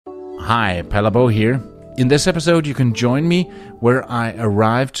Hi, Palabo here. In this episode, you can join me where I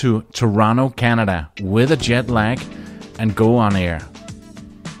arrive to Toronto, Canada with a jet lag and go on air.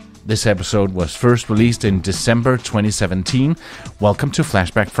 This episode was first released in December 2017. Welcome to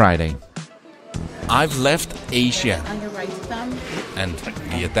Flashback Friday. I've left Asia On your right thumb. and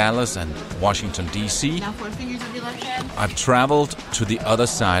via Dallas and Washington, D.C. Now 4 fingers of your left hand. I've traveled to the other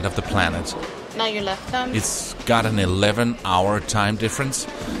side of the planet. Now your left thumb. It's got an 11-hour time difference,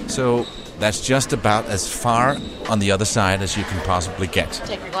 so that's just about as far on the other side as you can possibly get.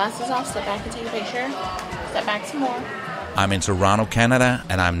 Take your glasses off, step back and take a picture. Step back some more. I'm in Toronto, Canada,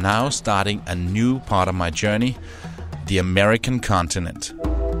 and I'm now starting a new part of my journey, the American continent.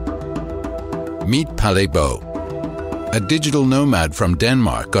 Meet Palabo, a digital nomad from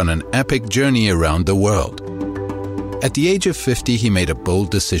Denmark on an epic journey around the world. At the age of 50, he made a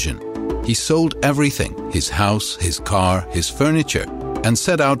bold decision. He sold everything, his house, his car, his furniture, and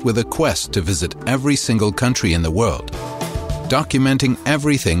set out with a quest to visit every single country in the world, documenting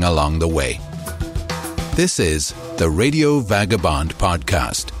everything along the way. This is the Radio Vagabond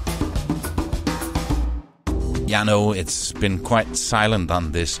podcast. Yeah, no, it's been quite silent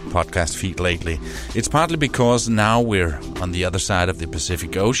on this podcast feed lately. It's partly because now we're on the other side of the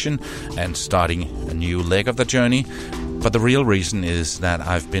Pacific Ocean and starting a new leg of the journey. But the real reason is that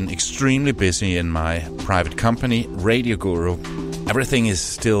I've been extremely busy in my private company, Radio Guru. Everything is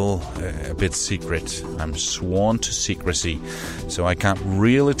still a bit secret. I'm sworn to secrecy, so I can't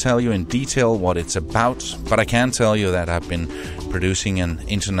really tell you in detail what it's about, but I can tell you that I've been producing an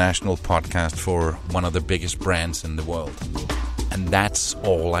international podcast for one of the biggest brands in the world. And that's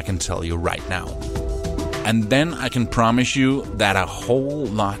all I can tell you right now. And then I can promise you that a whole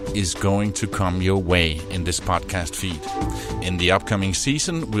lot is going to come your way in this podcast feed. In the upcoming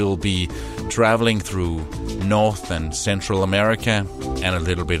season, we'll be traveling through North and Central America and a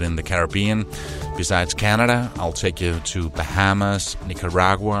little bit in the Caribbean. Besides Canada, I'll take you to Bahamas,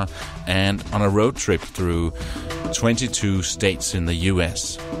 Nicaragua, and on a road trip through 22 states in the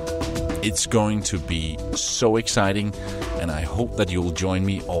US. It's going to be so exciting, and I hope that you'll join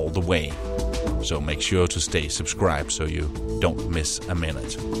me all the way. So make sure to stay subscribed so you don't miss a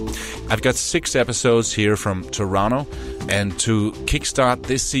minute. I've got 6 episodes here from Toronto, and to kickstart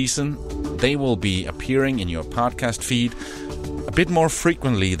this season, they will be appearing in your podcast feed a bit more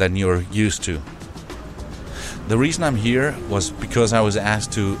frequently than you're used to. The reason I'm here was because I was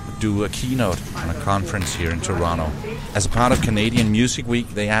asked to do a keynote on a conference here in Toronto. As a part of Canadian Music Week,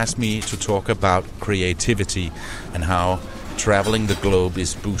 they asked me to talk about creativity and how traveling the globe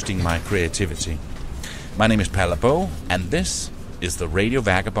is boosting my creativity. My name is Palabo, and this is the Radio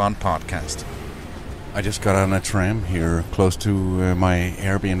Vagabond podcast. I just got on a tram here close to my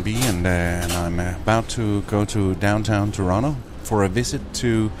Airbnb, and I'm about to go to downtown Toronto for a visit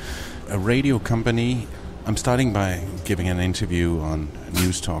to a radio company. I'm starting by giving an interview on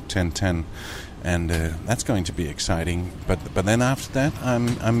News Talk 1010, and that's going to be exciting. But then after that,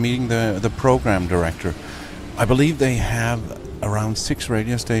 I'm meeting the program director. I believe they have around 6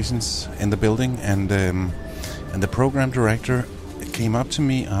 radio stations in the building, and the program director came up to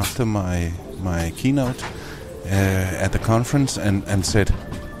me after my keynote at the conference and said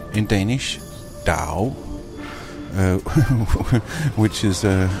in Danish, "Dag," which is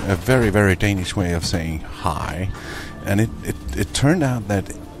a very, very Danish way of saying hi. And it turned out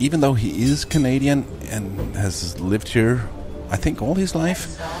that even though he is Canadian and has lived here, I think all his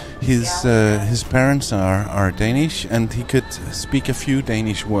life, his parents are Danish, and he could speak a few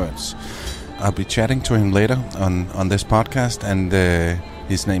Danish words. I'll be chatting to him later on this podcast, and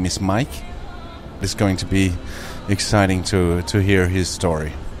his name is Mike. It's going to be exciting to hear his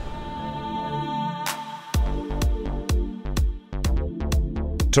story.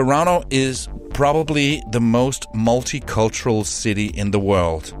 Toronto is probably the most multicultural city in the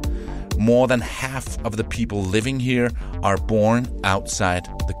world. More than half of the people living here are born outside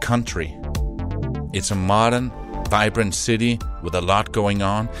the country. It's a modern, vibrant city with a lot going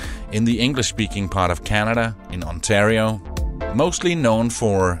on in the English-speaking part of Canada, in Ontario. Mostly known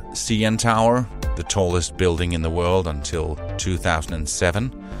for CN Tower, the tallest building in the world until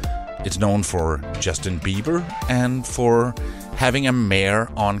 2007. It's known for Justin Bieber and for having a mayor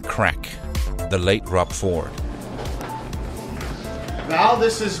on crack, the late Rob Ford. Val,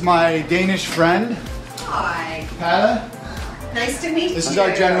 this is my Danish friend. Hi. Palle. Nice to meet you. This is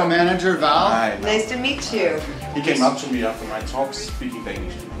our general manager, Val. Hi. Nice to meet you. He came up to me after my talk speaking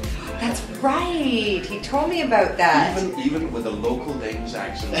Danish. That's right. He told me about that. Even with a local Danish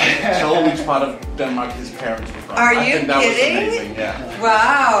accent. I told which part of Denmark his parents were from. Are I you think that kidding? was amazing, yeah.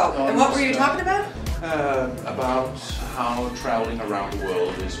 Wow. And what were you talking about? About how traveling around the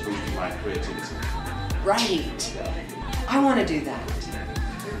world is boosting my creativity. Right. I want to do that.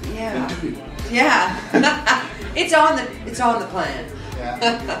 Yeah. Then do it. Yeah. It's on the plan. Yeah.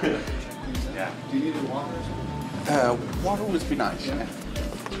 Yeah. Do you need a water? Water would be nice. Yeah.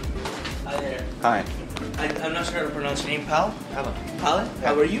 Hi there. Hi. I'm not sure how to pronounce your name, pal. Pal?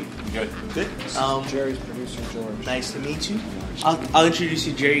 How are you? Good. Good. Jerry's producer, George. Nice to meet you. I'll introduce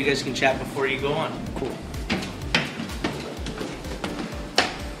you, Jerry. You guys can chat before you go on. Cool.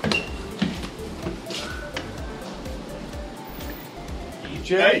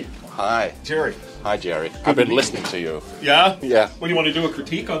 Jay. Hi. Jerry. Hi, Jerry. I've been listening to you. Yeah? Yeah. What, do you want to do a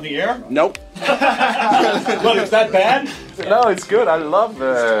critique on the air? Nope. What, is that bad? No, it's good. I love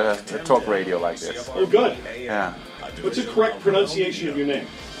talk radio like this. Oh, good. Yeah. What's the correct pronunciation of your name?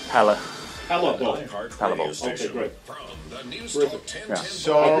 Pala. Palabo. Palabo. Okay, great. Terrific. Yeah. I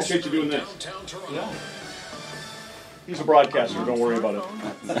So, appreciate you doing this. Yeah. He's a broadcaster. Don't worry about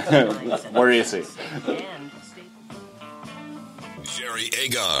it. Where is he? Jerry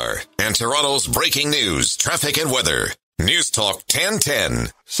Agar and Toronto's breaking news, traffic and weather. News Talk 1010.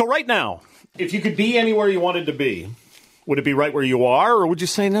 So right now, if you could be anywhere you wanted to be, would it be right where you are, or would you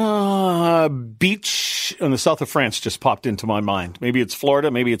say, no, beach in the south of France just popped into my mind? Maybe it's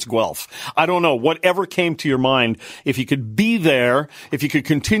Florida, maybe it's Guelph. I don't know. Whatever came to your mind, if you could be there, if you could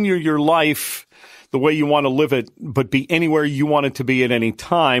continue your life the way you want to live it, but be anywhere you want it to be at any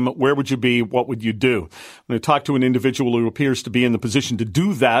time, where would you be? What would you do? I'm going to talk to an individual who appears to be in the position to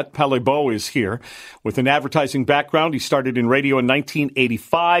do that. Palais is here with an advertising background. He started in radio in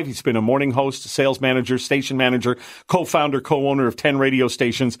 1985. He's been a morning host, sales manager, station manager, co-founder, co-owner of 10 radio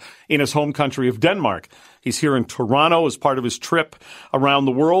stations in his home country of Denmark. He's here in Toronto as part of his trip around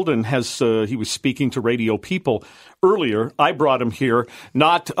the world, and he was speaking to radio people earlier. I brought him here,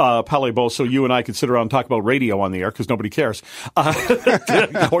 not Palais, so you and I could sit around and talk about radio on the air because nobody cares,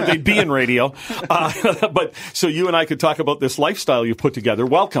 or they'd be in radio. But so you and I could talk about this lifestyle you've put together.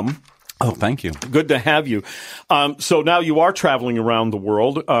 Welcome. Oh, thank you. Good to have you. So now you are traveling around the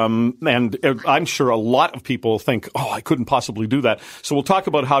world, and I'm sure a lot of people think, oh, I couldn't possibly do that. So we'll talk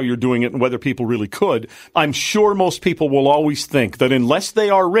about how you're doing it and whether people really could. I'm sure most people will always think that unless they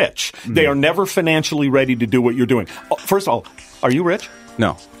are rich, they are never financially ready to do what you're doing. First of all, are you rich?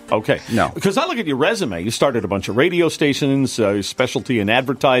 No. Okay. No. Because I look at your resume. You started a bunch of radio stations, specialty in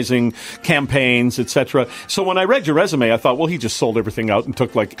advertising, campaigns, etc. So when I read your resume, I thought, well, he just sold everything out and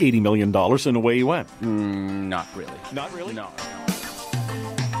took like $80 million, and away he went. Not really. Not really? No.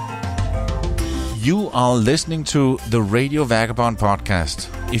 You are listening to the Radio Vagabond podcast.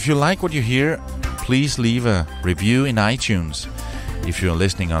 If you like what you hear, please leave a review in iTunes. If you're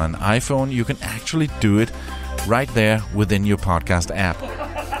listening on an iPhone, you can actually do it right there within your podcast app.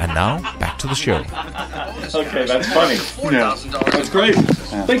 And now, back to the show. Okay, that's funny. Yeah. That's great.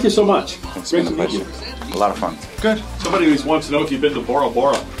 Yeah. Thank you so much. It's been a pleasure. A lot of fun. Good. Somebody who wants to know if you've been to Bora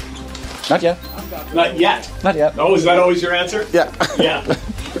Bora. Not yet. Not yet. Not yet. Oh, is that always your answer? Yeah. Yeah.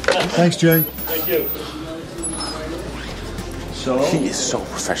 thanks, Jay. Thank you. So He is so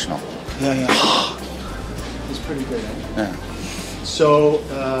professional. Yeah. It's pretty great. Yeah. So,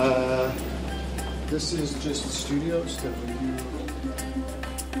 this is just the studios that we do.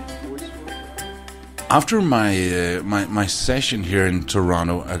 After my session here in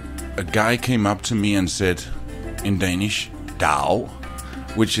Toronto, a guy came up to me and said in Danish, "Dag,"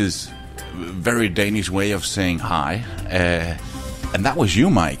 which is a very Danish way of saying hi, and that was you,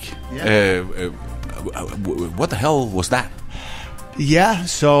 Mike. Yeah. What the hell was that? Yeah,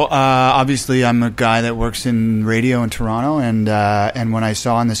 so obviously I'm a guy that works in radio in Toronto, and when I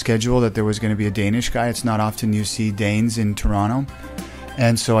saw on the schedule that there was going to be a Danish guy, it's not often you see Danes in Toronto,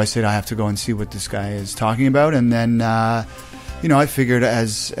 and so I said I have to go and see what this guy is talking about, and then I figured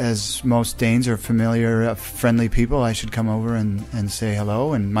as most Danes are familiar, friendly people, I should come over and say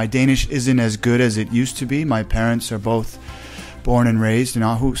hello. And my Danish isn't as good as it used to be. My parents are both born and raised in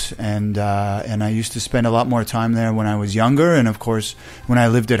Aarhus, and I used to spend a lot more time there when I was younger. And of course, when I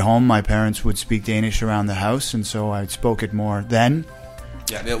lived at home, my parents would speak Danish around the house, and so I spoke it more then.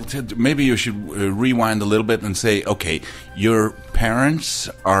 Yeah, maybe you should rewind a little bit and say, okay, your parents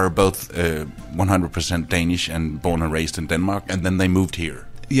are both 100% Danish and born and raised in Denmark, and then they moved here.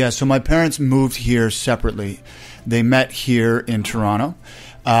 Yeah, so my parents moved here separately. They met here in Toronto.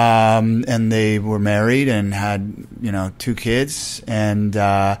 And they were married and had, 2 kids, and,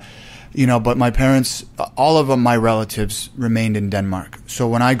 but my parents, all of my relatives remained in Denmark. So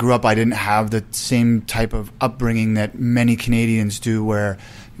when I grew up, I didn't have the same type of upbringing that many Canadians do, where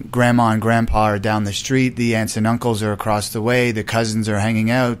grandma and grandpa are down the street, the aunts and uncles are across the way, the cousins are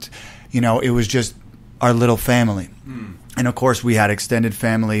hanging out. It was just our little family. And of course, we had extended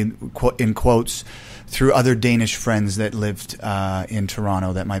family, in quotes, through other Danish friends that lived in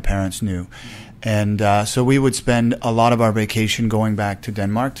Toronto that my parents knew. And so we would spend a lot of our vacation going back to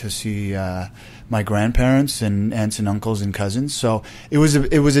Denmark to see my grandparents and aunts and uncles and cousins. So it was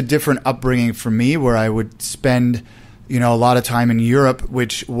a different upbringing for me, where I would spend, a lot of time in Europe,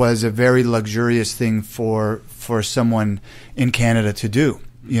 which was a very luxurious thing for someone in Canada to do.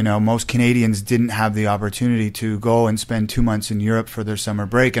 Most Canadians didn't have the opportunity to go and spend 2 months in Europe for their summer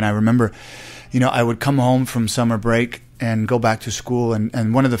break. And I remember, I would come home from summer break and go back to school.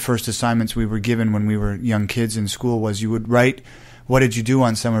 And one of the first assignments we were given when we were young kids in school was you would write, what did you do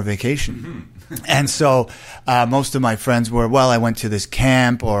on summer vacation? And so most of my friends were, I went to this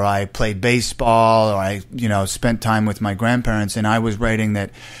camp, or I played baseball, or I, spent time with my grandparents. And I was writing that,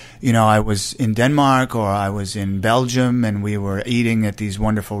 I was in Denmark, or I was in Belgium, and we were eating at these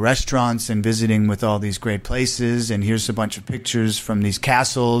wonderful restaurants and visiting with all these great places. And here's a bunch of pictures from these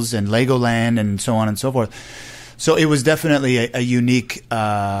castles and Legoland and so on and so forth. So it was definitely a unique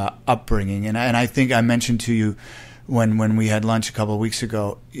upbringing. And I think I mentioned to you when we had lunch a couple of weeks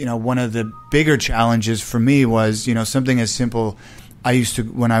ago, one of the bigger challenges for me was, something as simple.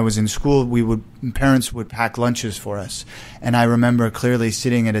 When I was in school, parents would pack lunches for us. And I remember clearly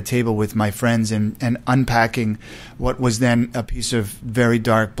sitting at a table with my friends and unpacking what was then a piece of very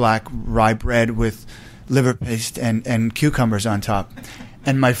dark black rye bread with liver paste and cucumbers on top.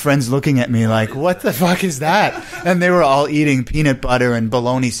 And my friends looking at me like, what the fuck is that? And they were all eating peanut butter and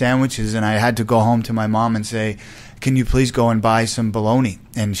bologna sandwiches. And I had to go home to my mom and say, can you please go and buy some bologna?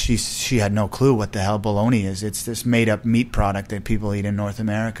 And she had no clue what the hell bologna is. It's this made-up meat product that people eat in North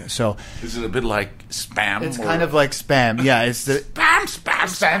America. So is it a bit like Spam? It's kind of like Spam. Yeah, it's the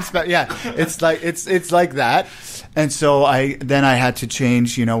Spam. Yeah, it's like that. And so I had to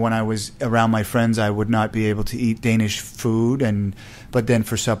change. When I was around my friends, I would not be able to eat Danish food, but then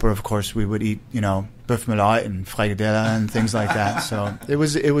for supper, of course, we would eat bœuf melot and frikadelle and things like that. So it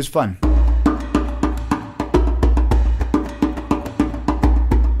was fun.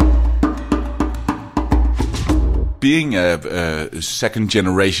 Being a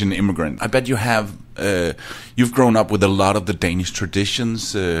second-generation immigrant, I bet you have you've grown up with a lot of the Danish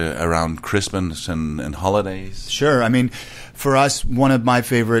traditions around Christmas and holidays. Sure. I mean, for us, one of my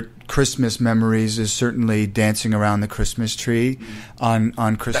favorite Christmas memories is certainly dancing around the Christmas tree on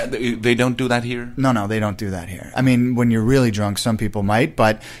Christmas. They don't do that here? No, they don't do that here. I mean, when you're really drunk, some people might,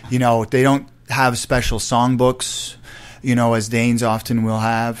 but they don't have special songbooks. As Danes often will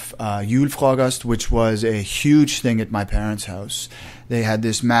have, julefrokost, which was a huge thing at my parents' house. They had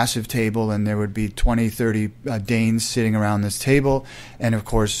this massive table, and there would be 20, 30 Danes sitting around this table. And, of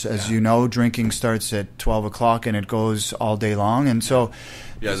course, as you know, drinking starts at 12 o'clock, and it goes all day long. And so...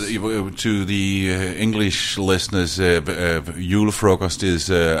 Yeah, to the English listeners, julefrokost is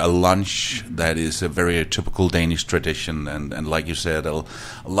a lunch that is a very typical Danish tradition, and like you said, a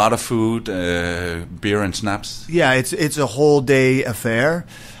lot of food, beer and snaps. Yeah, it's a whole day affair,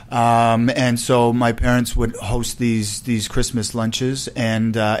 and so my parents would host these Christmas lunches,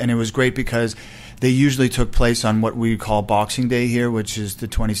 and it was great because they usually took place on what we call Boxing Day here, which is the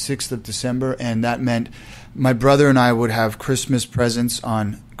 26th of December, and that meant my brother and I would have Christmas presents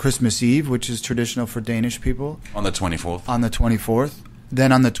on Christmas Eve, which is traditional for Danish people. On the 24th? On the 24th.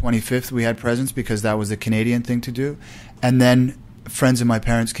 Then on the 25th, we had presents because that was the Canadian thing to do. And then friends of my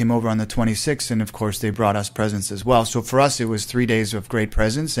parents came over on the 26th, and of course they brought us presents as well. So for us, it was 3 days of great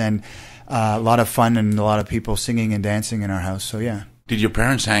presents and a lot of fun and a lot of people singing and dancing in our house. So yeah. Did your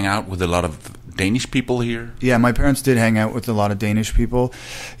parents hang out with a lot of Danish people here? Yeah, my parents did hang out with a lot of Danish people.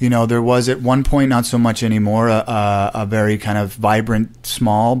 There was at one point, not so much anymore, a very kind of vibrant,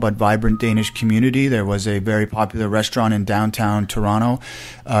 small but vibrant Danish community. There was a very popular restaurant in downtown Toronto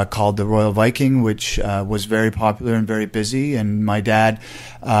called the Royal Viking, which was very popular and very busy. And my dad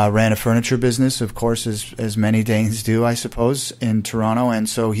ran a furniture business, of course, as many Danes do, I suppose, in Toronto. And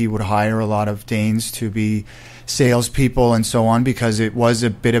so he would hire a lot of Danes to be salespeople and so on, because it was a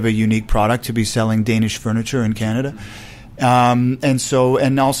bit of a unique product to be selling Danish furniture in Canada.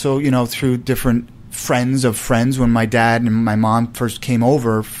 And also, through different friends of friends, when my dad and my mom first came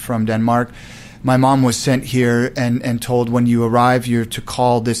over from Denmark, my mom was sent here and told, when you arrive, you're to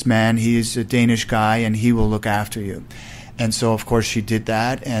call this man. He's a Danish guy and he will look after you. And so, of course, she did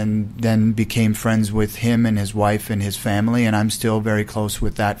that and then became friends with him and his wife and his family. And I'm still very close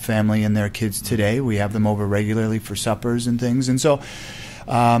with that family and their kids today. We have them over regularly for suppers and things. And so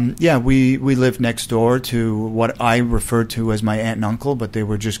we lived next door to what I referred to as my aunt and uncle, but they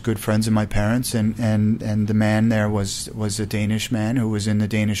were just good friends of my parents. And the man there was a Danish man who was in the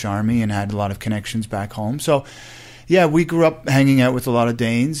Danish army and had a lot of connections back home. So, yeah, we grew up hanging out with a lot of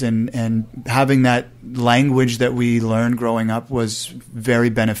Danes, and having that language that we learned growing up was very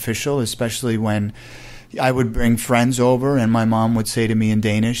beneficial, especially when I would bring friends over and my mom would say to me in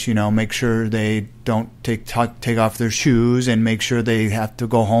Danish, make sure they don't take off their shoes and make sure they have to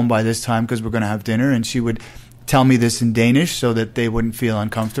go home by this time because we're going to have dinner. And she would tell me this in Danish so that they wouldn't feel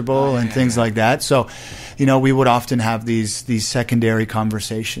uncomfortable and things like that. So, we would often have these secondary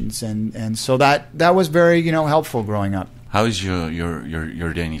conversations, and so that was very helpful growing up. How is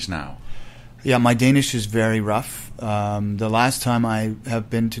your Danish now? Yeah, my Danish is very rough. The last time I have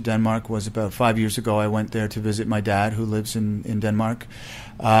been to Denmark was about 5 years ago. I went there to visit my dad, who lives in Denmark,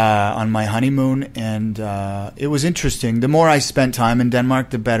 on my honeymoon, and it was interesting. The more I spent time in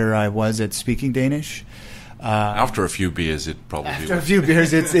Denmark, the better I was at speaking Danish. After a few beers, it probably. After a few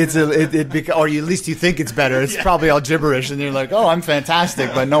beers, or at least you think it's better. It's probably all gibberish, and you're like, "Oh, I'm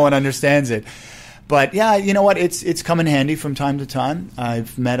fantastic," but no one understands it. But yeah, you know what? It's come in handy from time to time.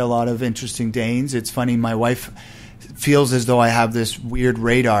 I've met a lot of interesting Danes. It's funny. My wife feels as though I have this weird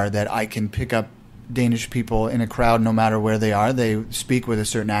radar that I can pick up Danish people in a crowd no matter where they are. They speak with a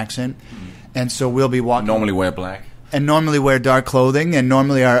certain accent, and so we'll be walking. Normally wear black. And normally wear dark clothing, and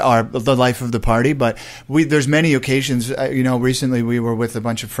normally are the life of the party. But there's many occasions. Recently we were with a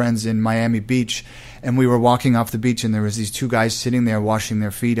bunch of friends in Miami Beach, and we were walking off the beach, and there was these two guys sitting there washing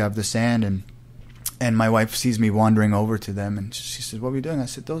their feet out of the sand, and my wife sees me wandering over to them, and she says, "What are you doing?" I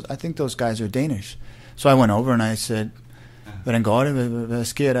said, I think those guys are Danish." So I went over and I said, "Hvordan går det? Hvad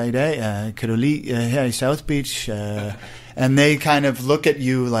sker der I dag? Kan du lide her i South Beach?" And they kind of look at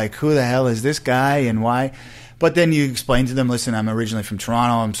you like, "Who the hell is this guy and why?" But then you explain to them, "Listen, I'm originally from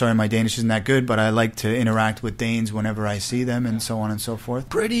Toronto. I'm sorry my Danish isn't that good, but I like to interact with Danes whenever I see them," and so on and so forth.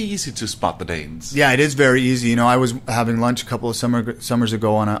 Pretty easy to spot the Danes. Yeah, it is very easy. I was having lunch a couple of summers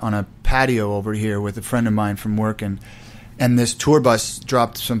ago on a patio over here with a friend of mine from work, and this tour bus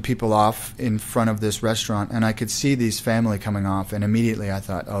dropped some people off in front of this restaurant, and I could see these family coming off, and immediately I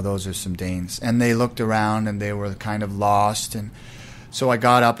thought, "Oh, those are some Danes." And they looked around, and they were kind of lost, and so I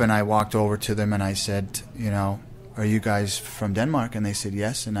got up and I walked over to them and I said, "Are you guys from Denmark?" And they said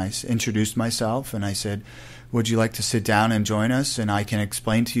yes. And I introduced myself and I said, "Would you like to sit down and join us? And I can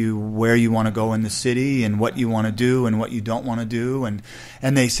explain to you where you want to go in the city and what you want to do and what you don't want to do."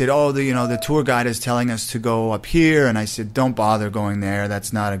 And they said, "Oh, the tour guide is telling us to go up here." And I said, "Don't bother going there.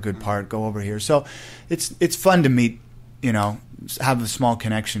 That's not a good part. Go over here." So it's fun to meet, have a small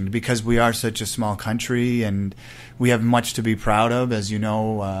connection because we are such a small country and we have much to be proud of. As you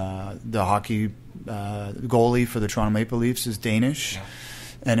know, the hockey goalie for the Toronto Maple Leafs is Danish,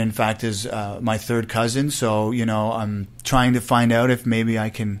 and in fact is my third cousin. So I'm trying to find out if maybe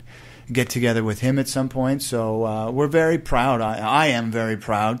I can get together with him at some point. So we're very proud. I am very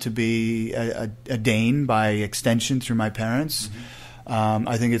proud to be a Dane by extension through my parents.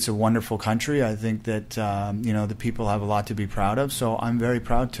 I think it's a wonderful country. I think that the people have a lot to be proud of. So I'm very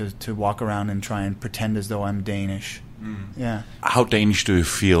proud to walk around and try and pretend as though I'm Danish. Yeah. How Danish do you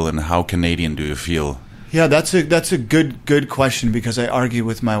feel, and how Canadian do you feel? Yeah, that's a good question because I argue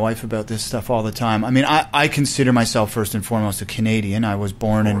with my wife about this stuff all the time. I mean, I consider myself first and foremost a Canadian. I was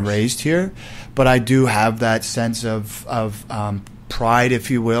born and raised here, but I do have that sense of pride,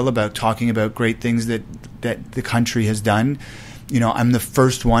 if you will, about talking about great things that the country has done. I'm the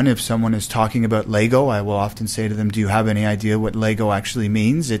first one. If someone is talking about Lego, I will often say to them, "Do you have any idea what Lego actually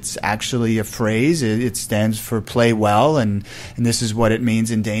means?" It's actually a phrase. It stands for play well, and this is what it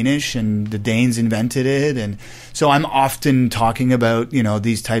means in Danish, and the Danes invented it. And so I'm often talking about,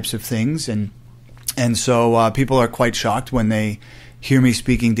 these types of things. And so people are quite shocked when they hear me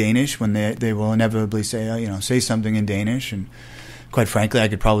speaking Danish, when they will inevitably say, say something in Danish. And quite frankly, I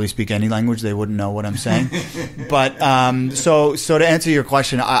could probably speak any language; they wouldn't know what I'm saying. But so to answer your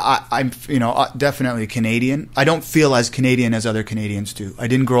question, I'm definitely Canadian. I don't feel as Canadian as other Canadians do. I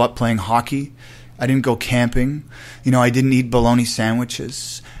didn't grow up playing hockey. I didn't go camping. I didn't eat bologna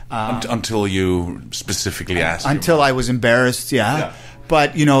sandwiches until you specifically asked. Until I was embarrassed. Yeah.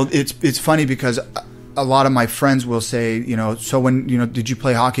 But it's funny because a lot of my friends will say, so when, did you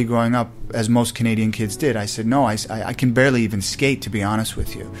play hockey growing up, as most Canadian kids did? I said, no, I can barely even skate, to be honest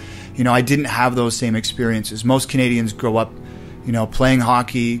with you. I didn't have those same experiences. Most Canadians grow up, playing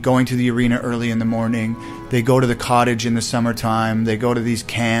hockey, going to the arena early in the morning. They go to the cottage in the summertime. They go to these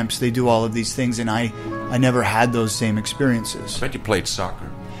camps. They do all of these things. And I never had those same experiences. I bet you played soccer.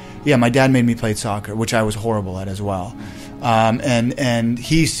 Yeah, my dad made me play soccer, which I was horrible at as well. and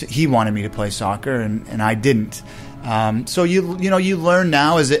he wanted me to play soccer, and I didn't. So you learn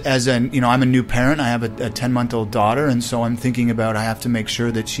now as I'm a new parent. I have a 10-month-old daughter, and so I'm thinking about I have to make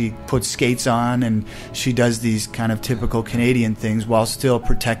sure that she puts skates on and she does these kind of typical Canadian things while still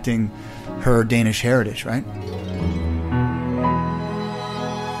protecting her Danish heritage, right?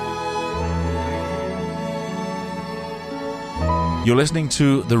 You're listening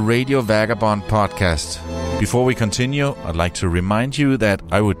to the Radio Vagabond podcast. Before we continue, I'd like to remind you that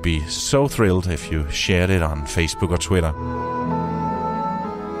I would be so thrilled if you shared it on Facebook or Twitter.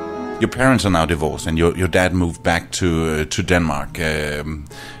 Your parents are now divorced, and your dad moved back to Denmark.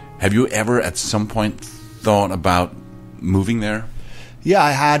 Have you ever at some point thought about moving there? Yeah,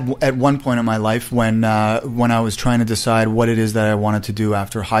 I had at one point in my life when I was trying to decide what it is that I wanted to do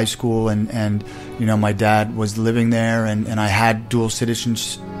after high school, and my dad was living there, and I had dual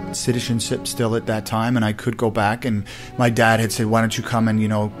citizenship still at that time, and I could go back. And my dad had said, "Why don't you come?" And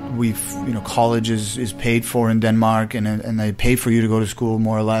college is paid for in Denmark, and they pay for you to go to school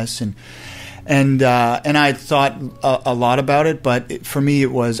more or less, and I thought a lot about it, but for me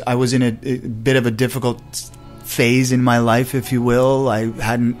I was in a bit of a difficult phase in my life, if you will. I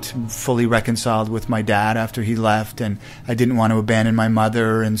hadn't fully reconciled with my dad after he left, and I didn't want to abandon my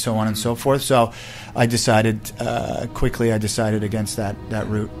mother, and so on and so forth. So I decided quickly against that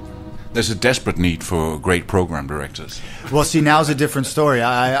route. There's a desperate need for great program directors. Well, see, now's a different story.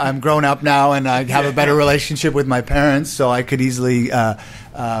 I'm grown up now, and I have a better relationship with my parents, so I could easily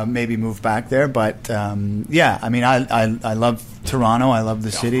maybe move back there. But I love Toronto. I love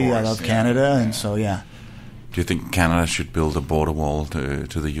the city. Course, I love Canada, and so yeah. Do you think Canada should build a border wall to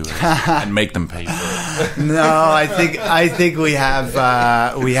the U.S. and make them pay for it? No, I think we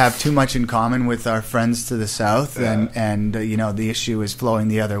have too much in common with our friends to the south, and the issue is flowing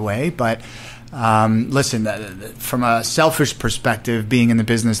the other way. But listen, from a selfish perspective, being in the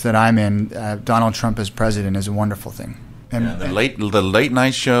business that I'm in, Donald Trump as president is a wonderful thing. And the late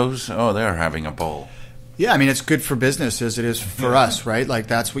night shows, they're having a ball. Yeah, I mean, it's good for business as it is for us, right? Like,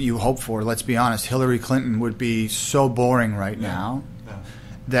 that's what you hope for. Let's be honest. Hillary Clinton would be so boring right now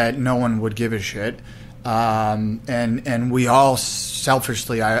that no one would give a shit. And we all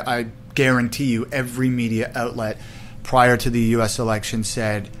selfishly, I guarantee you, every media outlet prior to the U.S. election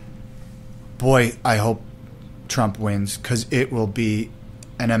said, boy, I hope Trump wins, because it will be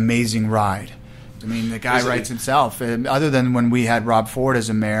an amazing ride. I mean, the guy writes himself. And other than when we had Rob Ford as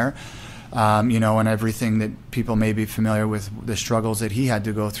a mayor, and everything that people may be familiar with, the struggles that he had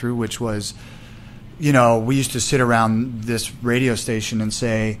to go through, which was, we used to sit around this radio station and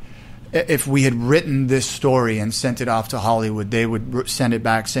say, if we had written this story and sent it off to Hollywood, they would send it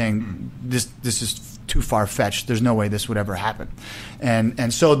back saying, this is too far-fetched. There's no way this would ever happen.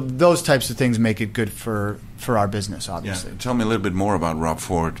 And so those types of things make it good for our business, obviously. Yeah. Tell me a little bit more about Rob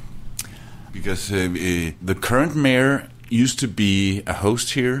Ford, because the current mayor used to be a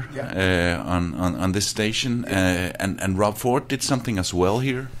host here on this station, and Rob Ford did something as well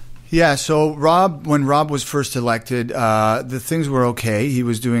here. Yeah, so when Rob was first elected, the things were okay. He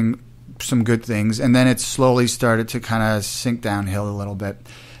was doing some good things, and then it slowly started to kind of sink downhill a little bit.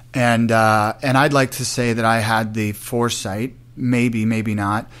 And I'd like to say that I had the foresight, maybe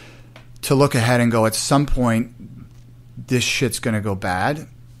not, to look ahead and go, at some point, this shit's going to go bad.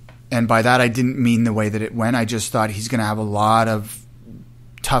 And by that, I didn't mean the way that it went. I just thought he's going to have a lot of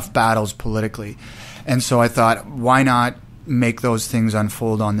tough battles politically. And so I thought, why not make those things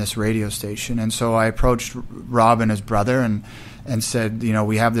unfold on this radio station? And so I approached Rob and his brother and said,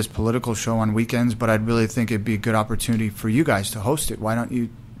 we have this political show on weekends, but I'd really think it'd be a good opportunity for you guys to host it. Why don't you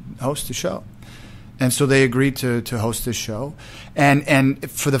host the show? And so they agreed to host this show.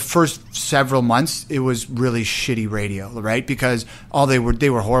 And for the first several months, it was really shitty radio, right? Because they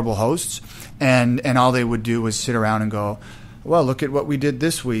were horrible hosts, and all they would do was sit around and go, well, look at what we did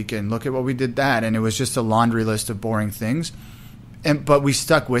this week, and look at what we did that. And it was just a laundry list of boring things. But we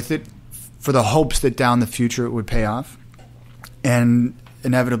stuck with it for the hopes that down the future it would pay off. And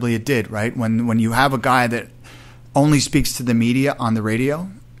inevitably it did, right? When you have a guy that only speaks to the media on the radio,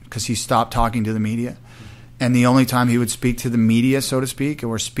 because he stopped talking to the media, and the only time he would speak to the media, so to speak,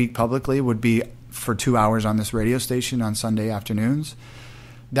 or speak publicly would be for 2 hours on this radio station on Sunday afternoons.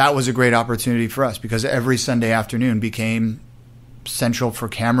 That was a great opportunity for us, because every Sunday afternoon became central for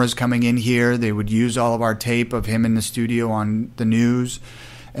cameras coming in here. They would use all of our tape of him in the studio on the news,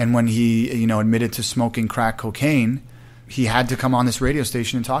 and when he admitted to smoking crack cocaine, he had to come on this radio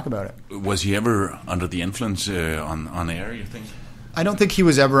station and talk about it. Was he ever under the influence on air, you think? I don't think he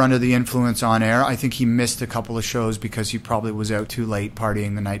was ever under the influence on air. I think he missed a couple of shows because he probably was out too late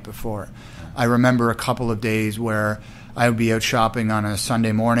partying the night before. I remember a couple of days where I would be out shopping on a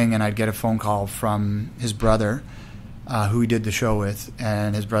Sunday morning, and I'd get a phone call from his brother, who he did the show with,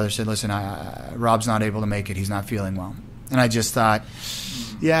 and his brother said, listen, Rob's not able to make it. He's not feeling well. And I just thought,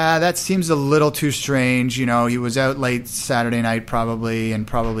 yeah, that seems a little too strange. You know, he was out late Saturday night probably, and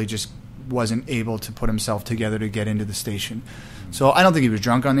probably just wasn't able to put himself together to get into the station. So I don't think he was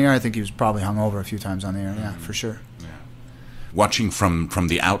drunk on the air. I think he was probably hungover a few times on the air, yeah, for sure. Yeah. Watching from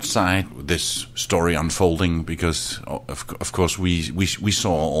the outside this story unfolding, because of course we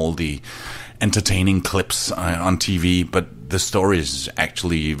saw all the entertaining clips on TV, but the story is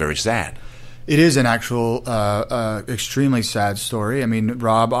actually very sad. It is an actual extremely sad story. I mean,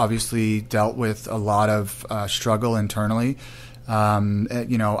 Rob obviously dealt with a lot of struggle internally.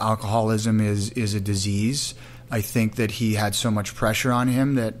 You know, alcoholism is a disease. I think that he had so much pressure on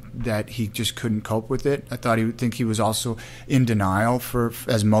him that he just couldn't cope with it. I think he was also in denial,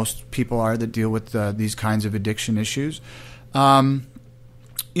 as most people are that deal with these kinds of addiction issues.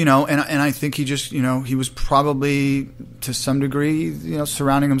 You know, and I think he just, you know, he was probably to some degree, you know,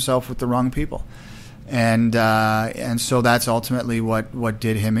 surrounding himself with the wrong people, and so that's ultimately what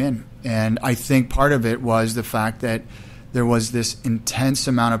did him in. And I think part of it was the fact that there was this intense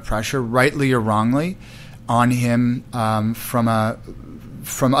amount of pressure, rightly or wrongly, on him from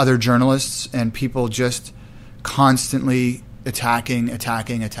other journalists and people just constantly attacking.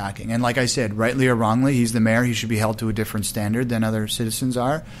 And like I said, rightly or wrongly, he's the mayor. He should be held to a different standard than other citizens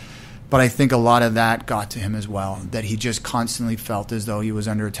are. But I think a lot of that got to him as well, that he just constantly felt as though he was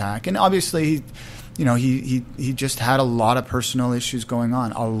under attack. And obviously, he just had a lot of personal issues going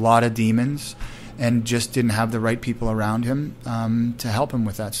on, a lot of demons, and just didn't have the right people around him to help him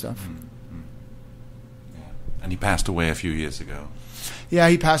with that stuff. And he passed away a few years ago. Yeah,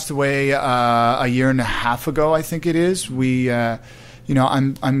 he passed away a year and a half ago, I think it is. I'm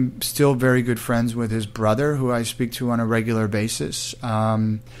still very good friends with his brother, who I speak to on a regular basis.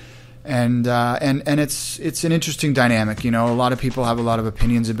 And it's an interesting dynamic. You know, a lot of people have a lot of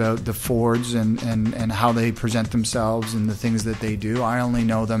opinions about the Fords and how they present themselves and the things that they do. I only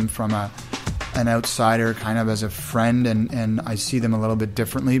know them from an outsider, kind of as a friend, and I see them a little bit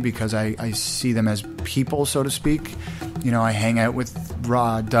differently because I see them as people, so to speak. You know, I hang out with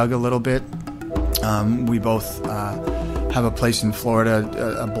Doug a little bit. We both have a place in Florida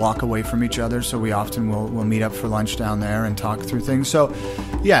a block away from each other, so we often will meet up for lunch down there and talk through things. So,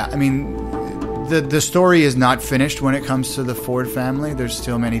 yeah, I mean, the story is not finished when it comes to the Ford family. There's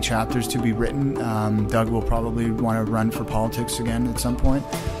still many chapters to be written. Doug will probably want to run for politics again at some point.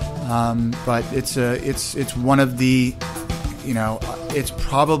 But it's one of the, you know, it's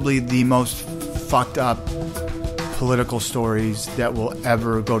probably the most fucked up political stories that will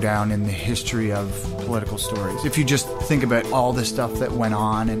ever go down in the history of political stories. If you just think about all the stuff that went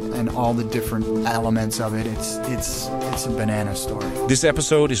on and all the different elements of it, it's a banana story. This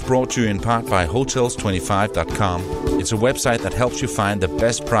episode is brought to you in part by Hotels25.com. It's a website that helps you find the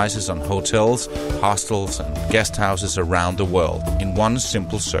best prices on hotels, hostels, and guest houses around the world in one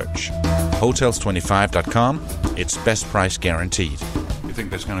simple search. Hotels25.com. It's best price guaranteed. You think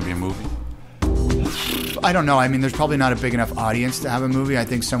there's going to be a movie? I don't know. I mean, there's probably not a big enough audience to have a movie. I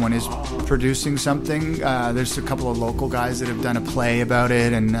think someone is producing something. There's a couple of local guys that have done a play about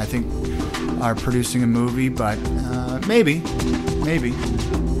it, and I think are producing a movie. But maybe. Maybe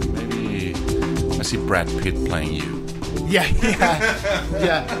I see Brad Pitt playing you. Yeah.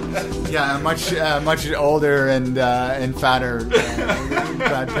 Much older and fatter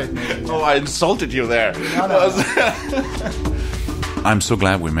Brad Pitt. Maybe, yeah. Oh, I insulted you there. No. I'm so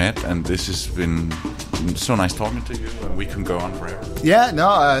glad we met, and this has been so nice talking to you. We can go on forever. Yeah,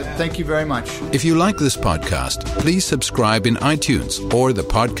 no, thank you very much. If you like this podcast, please subscribe in iTunes or the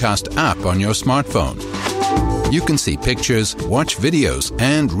podcast app on your smartphone. You can see pictures, watch videos,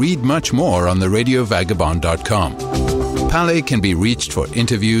 and read much more on the RadioVagabond.com. Palais can be reached for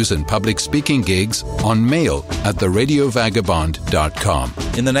interviews and public speaking gigs on mail at theRadioVagabond.com.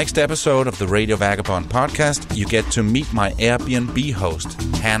 In the next episode of the Radio Vagabond podcast, you get to meet my Airbnb host,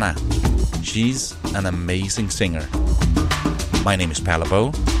 Hannah. She's an amazing singer. My name is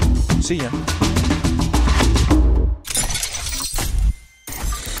Palais. See ya.